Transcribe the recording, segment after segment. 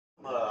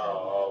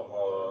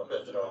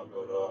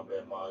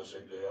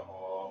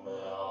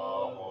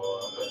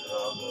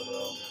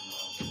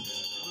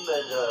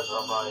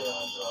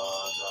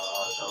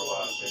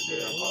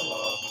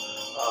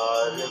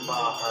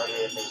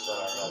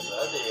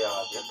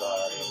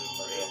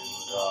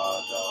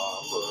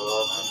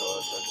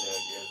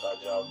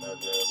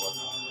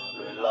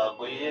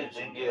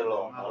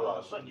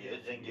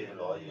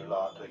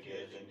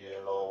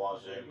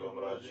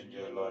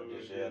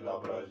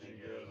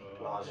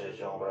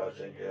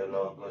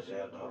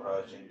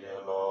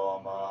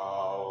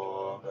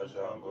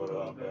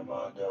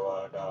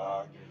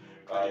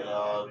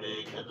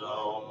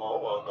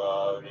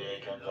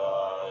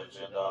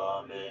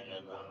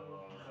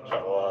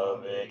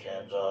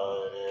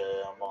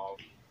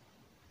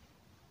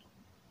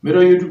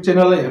मेरो YouTube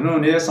channel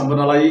हेर्नुहुने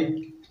सम्पूर्णलाई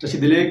टसी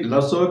Dilaik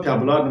लसो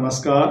फ्याबुला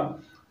नमस्कार।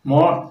 म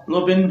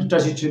लोपेन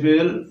टाशी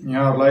छोपेल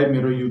यहाँहरूलाई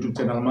मेरो युट्युब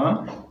च्यानलमा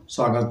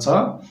स्वागत छ।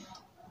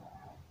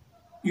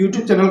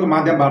 युट्युब च्यानलको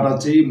माध्यमबाट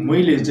चाहिँ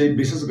मैले चाहिँ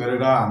विशेष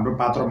गरेर हाम्रो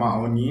पात्रमा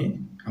आउने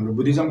हाम्रो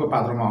बुद्धिज्मको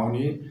पात्रमा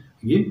आउने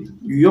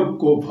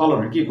योगको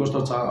फलहरू के कस्तो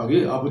छ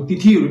अब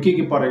तिथिहरू के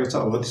परेको छ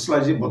हो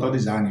त्यसलाई चाहिँ बताउँदै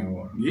जाने हो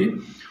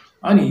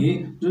अनि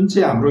जुन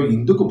चाहिँ हाम्रो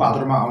हिन्दूको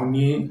पात्रमा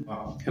आउने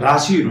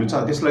राशिहरू छ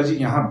त्यसलाई चाहिँ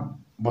यहाँ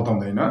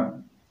बताउँदैन,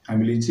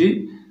 हामीले चाहिँ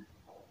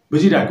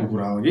बुझिरहेको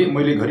कुरा हो कि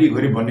मैले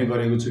घरिघरि भन्ने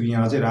गरेको छु कि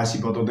यहाँ चाहिँ राशि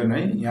बताउँदैन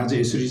है, यहाँ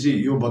चाहिँ यसरी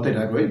चाहिँ यो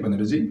बताइरहेको है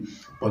भनेर चाहिँ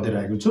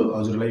बताइरहेको छु।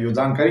 हजुरलाई यो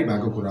जानकारी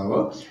भएको कुरा हो।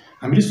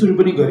 हामीले सुरु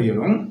पनि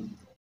गरिहेरौँ।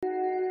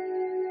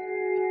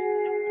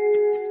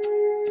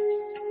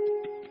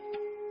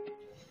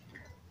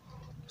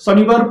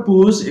 शनिबार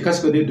पुस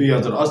 21 गते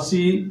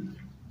 2080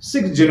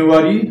 6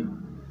 जनवरी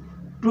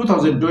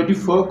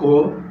 2024 को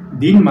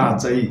दिनमा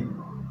चाहिँ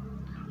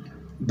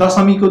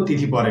दशमीको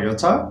तिथि परेको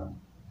छ।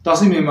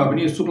 दशमीमा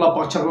पनि शुक्ल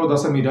पक्षको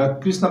दशमी र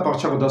कृष्ण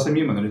पक्षको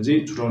दशमी भनेर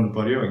चाहिँ छुटाउनु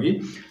पर्यो अघि।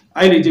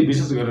 अहिले चाहिँ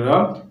विशेष गरेर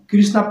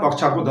कृष्ण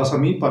पक्षको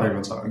दशमी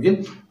परेको छ अघि।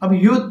 अब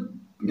यो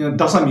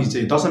दशमी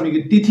चाहिँ दशमीको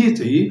तिथि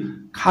चाहिँ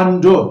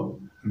खान्डो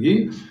अघि,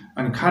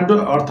 अनि खान्डो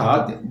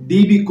अर्थात्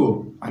देवीको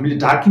हामीले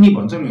ढाकिनी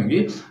भन्छौँ नि अघि,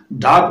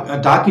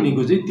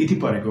 ढाकिनीको चाहिँ तिथि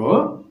परेको हो।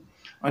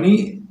 अनि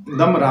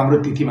एकदम राम्रो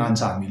तिथि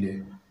मान्छ हामीले।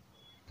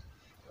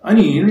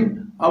 अनि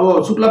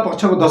अब शुक्ल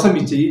पक्षको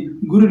दशमी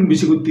चाहिँ गुरु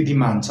विषयको तिथि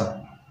मान्छ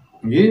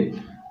कि।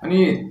 अनि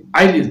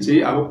अहिले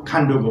चाहिँ अब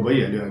खान्डोको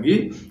भइहाल्यो अघि।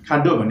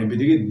 खान्डो भन्ने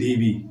बित्तिकै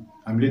देवी,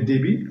 हामीले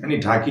देवी अनि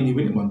ढाकिनी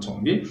पनि भन्छौँ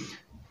कि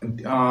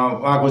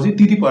उहाँको चाहिँ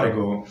तिथि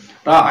परेको हो।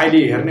 र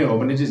अहिले हेर्ने हो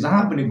भने चाहिँ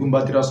जहाँ पनि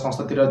गुम्बातिर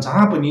संस्थातिर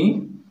जहाँ पनि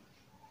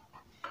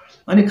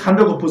अनि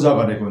खान्डोको पूजा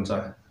गरेको हुन्छ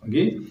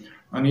कि।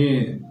 अनि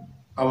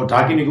अब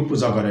ढाकिनीको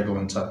पूजा गरेको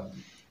हुन्छ।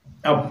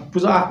 अब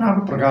पूजा आफ्नो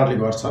आफ्नो प्रकारले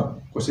गर्छ,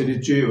 कसैले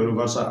चेहरू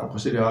गर्छ,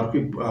 कसैले अर्कै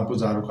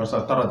पूजाहरू गर्छ,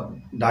 तर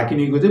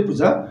ढाकिनीको चाहिँ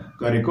पूजा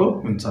गरेको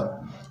हुन्छ।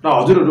 र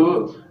हजुरहरू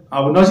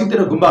अब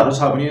नजिकतिर गुम्बाहरू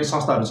छ भने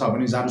संस्थाहरू छ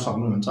भने जानु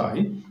सक्नुहुन्छ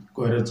है।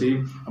 गएर चाहिँ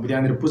अब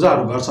त्यहाँनिर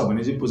पूजाहरू गर्छ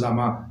भने चाहिँ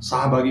पूजामा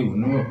सहभागी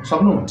हुनु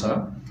सक्नुहुन्छ।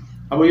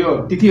 अब यो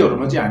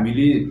तिथिहरूमा चाहिँ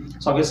हामीले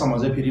सकेसम्म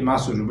चाहिँ फेरि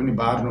मासुहरू पनि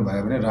बार्नु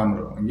भयो भने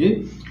राम्रो कि।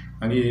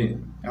 अनि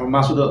अब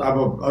मासु त अब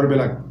अरू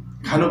बेला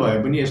खानु भयो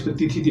पनि यस्तो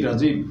तिथितिर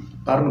चाहिँ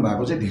बार्नु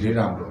भएको चाहिँ धेरै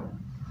राम्रो।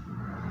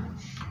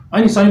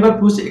 अनि शनिबार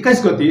पुस 21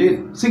 गते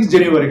 6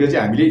 जनवरीको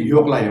चाहिँ हामीले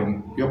योग लायौँ।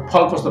 योग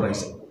फल कस्तो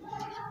रहेछ?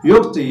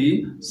 योग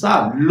चाहिँ सा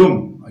लुङ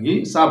अघि,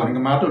 सा भनेको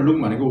माटो,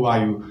 लुङ भनेको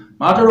वायु,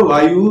 माटो र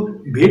वायु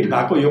भेट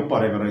भएको योग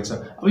परेको रहेछ।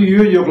 अब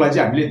यो योगलाई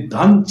चाहिँ हामीले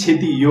धन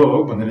क्षति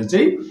योग भनेर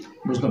चाहिँ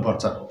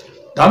बुझ्नुपर्छ।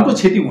 धनको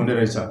क्षति हुने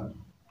रहेछ।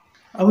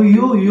 अब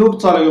यो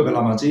योग चलेको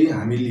बेलामा चाहिँ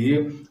हामीले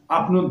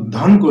आफ्नो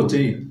धनको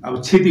चाहिँ अब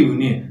क्षति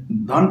हुने,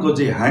 धनको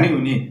चाहिँ हानि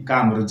हुने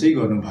कामहरू चाहिँ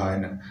गर्नु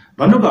भएन।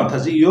 भन्नुको अर्थ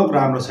चाहिँ योग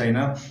राम्रो छैन,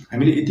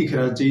 हामीले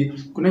यतिखेर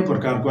चाहिँ कुनै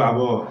प्रकारको अब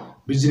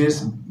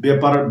बिजनेस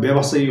व्यापार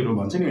व्यवसायहरू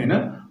भन्छ नि होइन,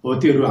 हो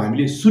त्योहरू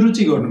हामीले सुरु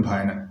चाहिँ गर्नु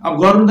भएन। अब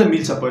गर्नु त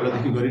मिल्छ,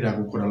 पहिलादेखि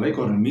गरिरहेको कुरालाई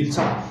गर्नु मिल्छ।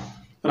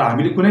 र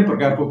हामीले कुनै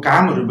प्रकारको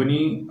कामहरू पनि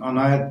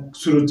नयाँ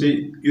सुरु चाहिँ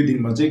यो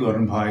दिनमा चाहिँ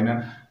गर्नु भएन।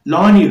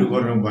 लगानीहरू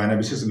गर्नु भएन।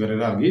 विशेष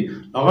गरेर अघि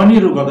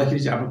लगानीहरू गर्दाखेरि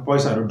चाहिँ आफ्नो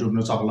पैसाहरू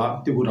डुब्न सक्ला,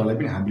 त्यो कुरालाई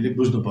पनि हामीले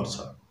बुझ्नुपर्छ।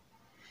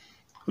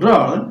 र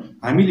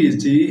हामीले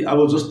चाहिँ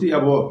अब जस्तै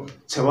अब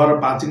छेवा र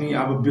पाचिनी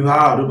अब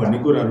विवाहहरू भन्ने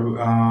कुराहरू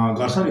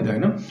गर्छ नि त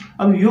होइन।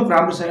 अब योग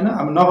राम्रो छैन,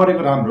 अब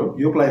नगरेको राम्रो।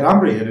 योगलाई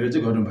राम्रो हेरेर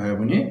चाहिँ गर्नुभयो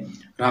भने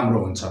राम्रो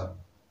हुन्छ।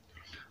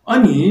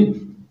 अनि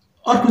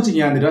अर्को चाहिँ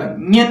यहाँनिर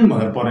न्यान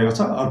भनेर परेको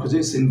छ, अर्को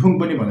चाहिँ सिन्फुङ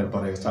पनि भनेर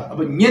परेको छ। अब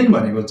न्यान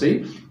भनेको चाहिँ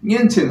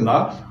न्यान छेन्ला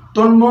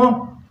तन्मो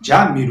झ्या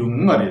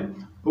मिरुङ अरे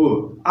हो,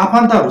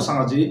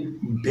 आफन्तहरूसँग चाहिँ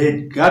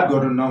भेटघाट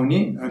गर्नु नहुने,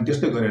 अनि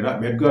त्यस्तै गरेर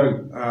भेट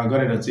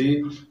गरेर चाहिँ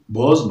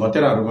भोज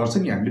भतेराहरू गर्छ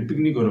नि, हामीले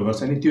पिकनिकहरू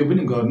गर्छ नि, त्यो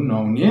पनि गर्नु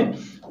नहुने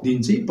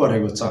दिन चाहिँ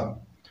परेको छ।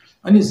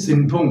 अनि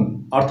सिन्फुङ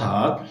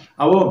अर्थात्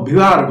अब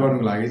विवाहहरू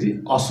गर्नुको लागि चाहिँ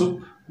अशुभ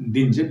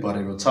दिन चाहिँ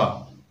परेको छ।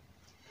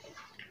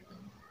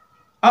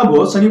 अब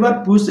शनिबार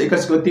पुस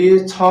 21 गते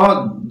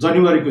 6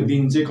 जनवरीको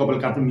दिन चाहिँ कपाल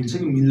काट्नु मिल्छ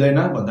कि मिल्दैन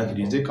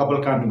भन्दाखेरि चाहिँ कपाल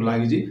काट्नुको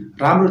लागि चाहिँ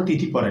राम्रो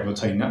तिथि परेको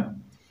छैन।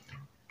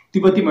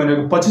 तिब्बती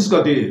महिनाको 25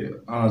 गते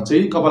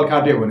चाहिँ कपाल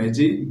काट्यो भने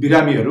चाहिँ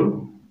बिरामीहरू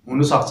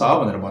हुनसक्छ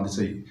भनेर भन्दैछ।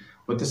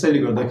 हो त्यसैले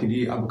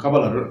गर्दाखेरि अब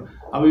कपालहरू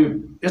अब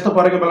यस्तो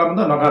परेको बेलामा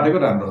त नकाटेको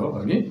राम्रो हो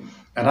कि।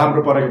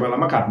 राम्रो परेको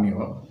बेलामा काट्ने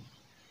हो।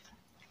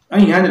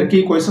 अनि यहाँनिर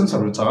केही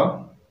क्वेसन्सहरू छ।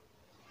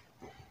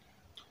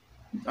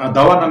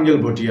 दावा नङ्गेल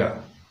भोटिया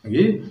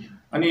हगि।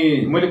 अनि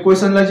मैले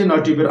क्वेसनलाई चाहिँ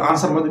नटिपेर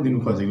आन्सर मात्रै दिनु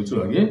खोजेको छु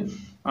हगि।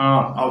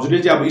 हजुरले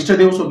चाहिँ अब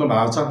इष्टदेव सोध्नु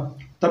भएको छ।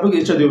 तपाईँको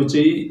इष्टदेव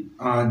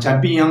चाहिँ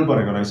झाम्पियाङ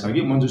परेको रहेछ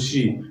हगि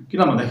मञ्जुश्री।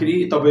 किन भन्दाखेरि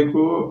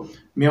तपाईँको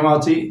मेवा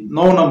चाहिँ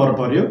 9 नम्बर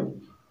पर्यो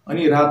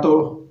अनि रातो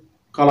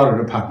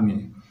कलरहरू फाट्ने।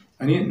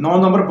 अनि 9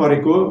 नम्बर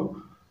परेको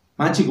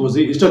मान्छेको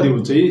चाहिँ इष्टदेव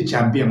चाहिँ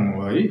झाम्पियाङ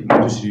हो है,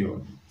 मञ्जुश्री हो।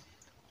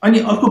 अनि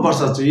अर्को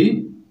वर्ष चाहिँ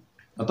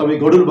तपाईँ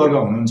गडुल वर्ग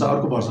हुनुहुन्छ,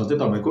 अर्को वर्ष चाहिँ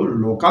तपाईँको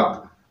लोकाक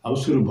अब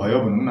सुरु भयो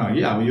भनौँ न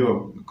हगि। अब यो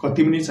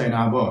कति पनि छैन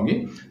अब हगि,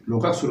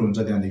 लोकाक सुरु हुन्छ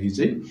त्यहाँदेखि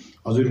चाहिँ।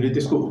 हजुरले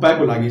त्यसको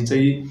उपायको लागि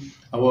चाहिँ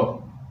अब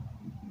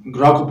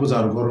ग्रहको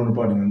पूजाहरू गराउनु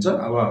पर्ने हुन्छ।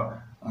 अब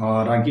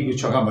राङ्कीको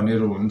छका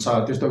भन्नेहरू हुन्छ,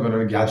 त्यस्तो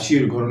गरेर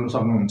घ्याप्सीहरू गराउनु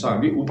सक्नुहुन्छ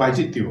हगि। उपाय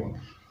चाहिँ त्यो हो।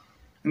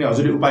 अनि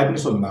हजुरले उपाय पनि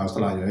सोध्नु भएको जस्तो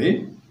लाग्यो है।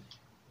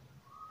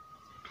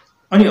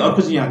 अनि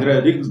अर्को चाहिँ यहाँनिर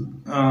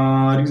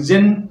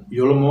रिग्जेन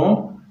योल्मो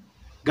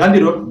गान्धी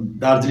रोड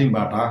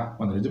दार्जिलिङबाट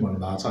भनेर चाहिँ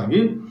भन्नुभएको छ हगि।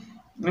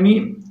 अनि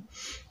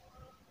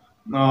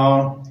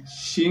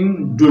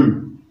सिङडुल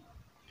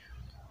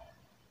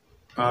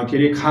के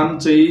अरे खाम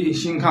चाहिँ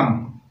सिङखाम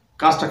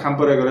काष्ठ खाम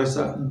परेको रहेछ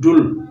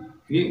डुल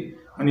कि।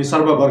 अनि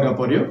सर्ववर्ग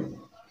पर्यो,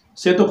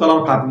 सेतो कलर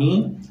फाट्ने,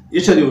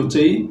 इष्टदेव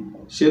चाहिँ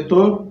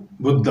सेतो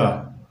बुद्ध।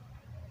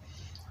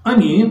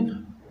 अनि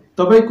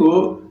तपाईँको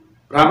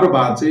राम्रो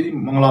बार चाहिँ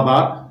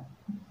मङ्गलबार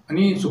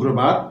अनि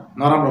शुक्रबार,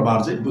 नराम्रो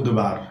बार चाहिँ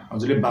बुधबार।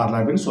 हजुरले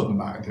बारलाई पनि सोध्नु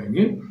भएको थियो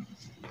कि।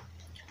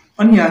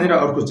 अनि यहाँनिर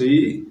अर्को चाहिँ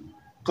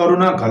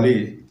करुणा घले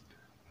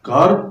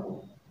घर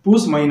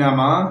पुस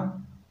महिनामा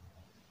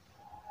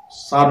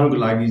सार्नुको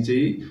लागि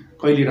चाहिँ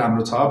कहिले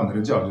राम्रो छ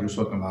भनेर चाहिँ हजुरले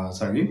सोध्नु भएको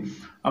छ कि।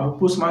 अब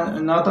पुस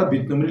महिना त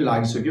बित्नु पनि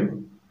लागिसक्यो,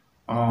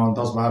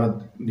 10-12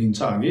 दिन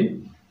छ हगि।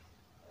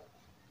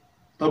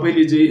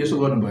 तपाईँले चाहिँ यसो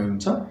गर्नुभयो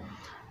हुन्छ,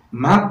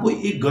 माघको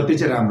 1 गते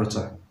चाहिँ राम्रो छ।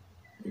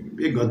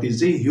 1 गते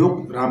चाहिँ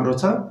योग राम्रो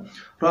छ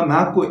र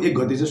माघको 1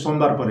 गते चाहिँ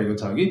सोमबार परेको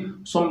छ कि।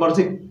 सोमबार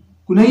चाहिँ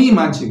कुनै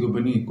मान्छेको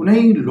पनि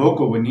कुनै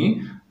लोकको पनि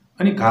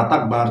अनि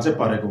घातक बार चाहिँ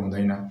परेको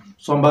हुँदैन।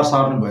 सोमबार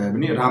सार्नु भयो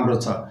भने राम्रो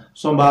छ।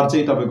 सोमबार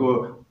चाहिँ तपाईँको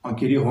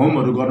के अरे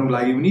होमहरू गर्नुको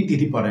लागि पनि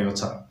तिथि परेको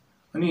छ।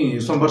 अनि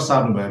सोमबार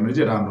सार्नु भयो भने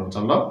चाहिँ राम्रो हुन्छ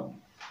ल।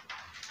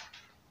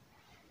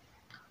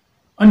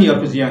 अनि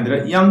अर्को चाहिँ यहाँनिर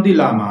याम्दी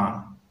लामा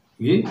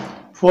कि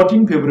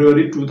 14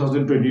 फेब्रुअरी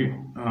 2024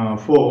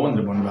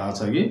 भनेर भन्नुभएको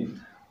छ कि।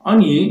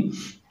 अनि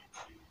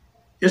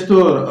यस्तो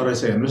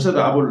रहेछ हेर्नुहोस् त,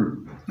 अब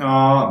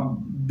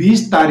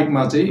 20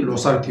 तारिकमा चाहिँ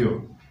लोसार थियो।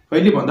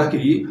 कहिले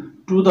भन्दाखेरि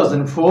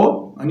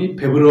 2004 अनि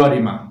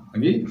फेब्रुअरीमा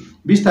हगि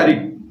 20 तारिक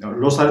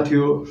लोसार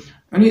थियो।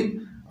 अनि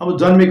अब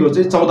जन्मेको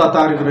चाहिँ 14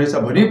 तारिक रहेछ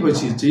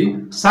भनेपछि चाहिँ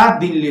 7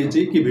 दिनले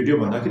चाहिँ के भेट्यो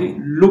भन्दाखेरि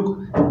लुक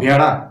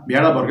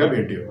भेडा वर्ग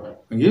भेट्यो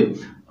हगि।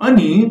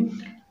 अनि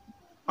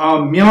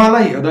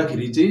मेवालाई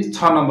हेर्दाखेरि चाहिँ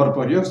 6 नम्बर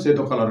पर्यो,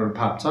 सेतो कलरहरू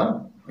फाप्छ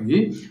हगि।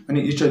 अनि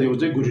इष्टदेव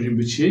चाहिँ गुरु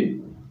रिम्बुछे,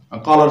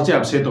 कलर चाहिँ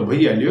अब सेतो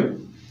भइहाल्यो।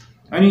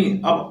 अनि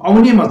अब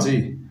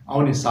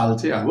आउने साल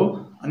चाहिँ अब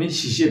अनि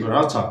सिसे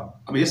ग्रह छ।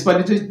 अब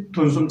यसपालि चाहिँ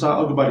थुनसुम छ,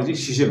 अर्को पालि चाहिँ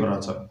सिसे ग्रह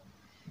छ।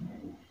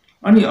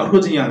 अनि अर्को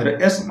चाहिँ यहाँनिर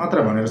एस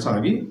मात्र भनेर छ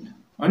हगि।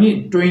 अनि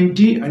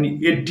 20 अनि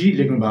 80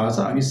 लेख्नु भएको छ।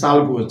 अनि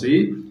सालको चाहिँ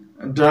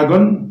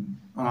ड्रागन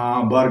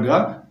वर्ग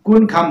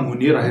कुन खाम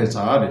हुने रहेछ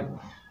अरे।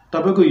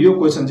 तपाईँको यो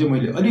क्वेसन चाहिँ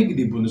मैले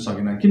अलिकति बुझ्नु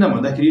सकिनँ, किन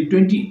भन्दाखेरि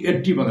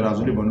 2080 भनेर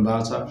हजुरले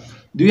भन्नुभएको छ।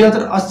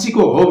 2080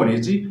 को हो भने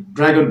चाहिँ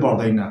ड्रागन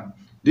पर्दैन,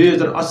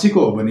 2080 को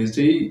हो भने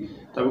चाहिँ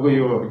तपाईँको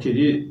यो के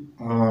अरे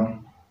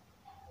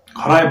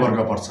खराय वर्ग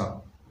पर्छ।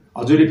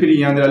 हजुरले फेरि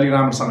यहाँनिर अलिक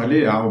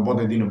राम्रोसँगले अब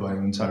बताइदिनु भयो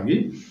हुन्छ कि,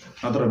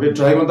 नत्र फेरि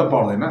ड्रागन त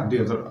पर्दैन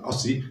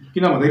 2080।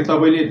 किन भन्दाखेरि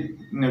तपाईँले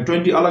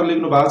 20 अलग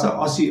लेख्नु भएको छ,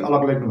 80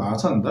 अलग लेख्नु भएको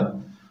छ नि त।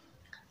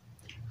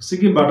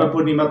 सिक्किमबाट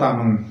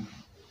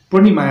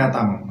पूर्णिमाया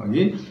तामाङ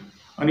हगि।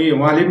 अनि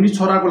उहाँले पनि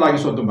छोराको लागि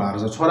सोध्नु भएको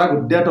छ। छोराको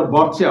डेट अफ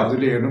बर्थ चाहिँ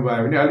हजुरले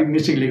हेर्नुभयो भने अलिक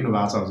मिस्टेक लेख्नु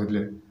भएको छ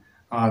हजुरले।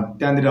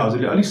 त्यहाँनिर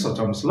हजुरले अलिक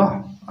सच्याउनुहोस् ल,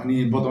 अनि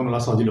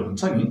बताउनुलाई सजिलो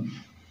हुन्छ नि।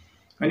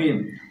 अनि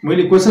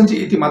मैले क्वेसन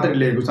चाहिँ यति मात्रै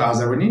लेखेको छु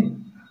आज पनि।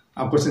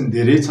 अब क्वेसन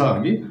धेरै छ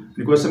हगि।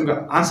 अनि क्वेसनको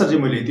आन्सर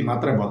चाहिँ मैले यति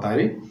मात्रै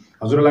बताएँ।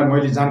 हजुरलाई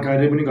मैले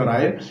जानकारी पनि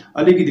गराएँ।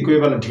 अलिकति कोही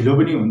बेला ढिलो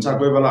पनि हुन्छ,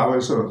 कोही बेला अब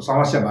यसो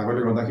समस्या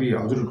भएकोले गर्दाखेरि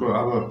हजुरको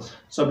अब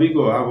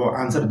सबैको अब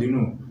आन्सर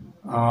दिनु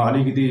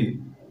अलिकति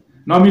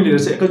नमिलेर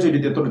चाहिँ एकैचोटि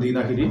त्यत्रो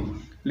दिँदाखेरि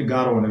अलिक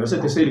गाह्रो हुने रहेछ।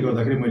 त्यसैले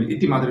गर्दाखेरि मैले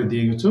यति मात्रै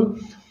दिएको छु।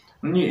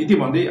 अनि यति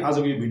भन्दै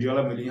आजको यो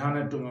भिडियोलाई मैले यहाँ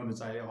नै टुङ्गाउन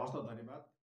चाहेँ। हस्त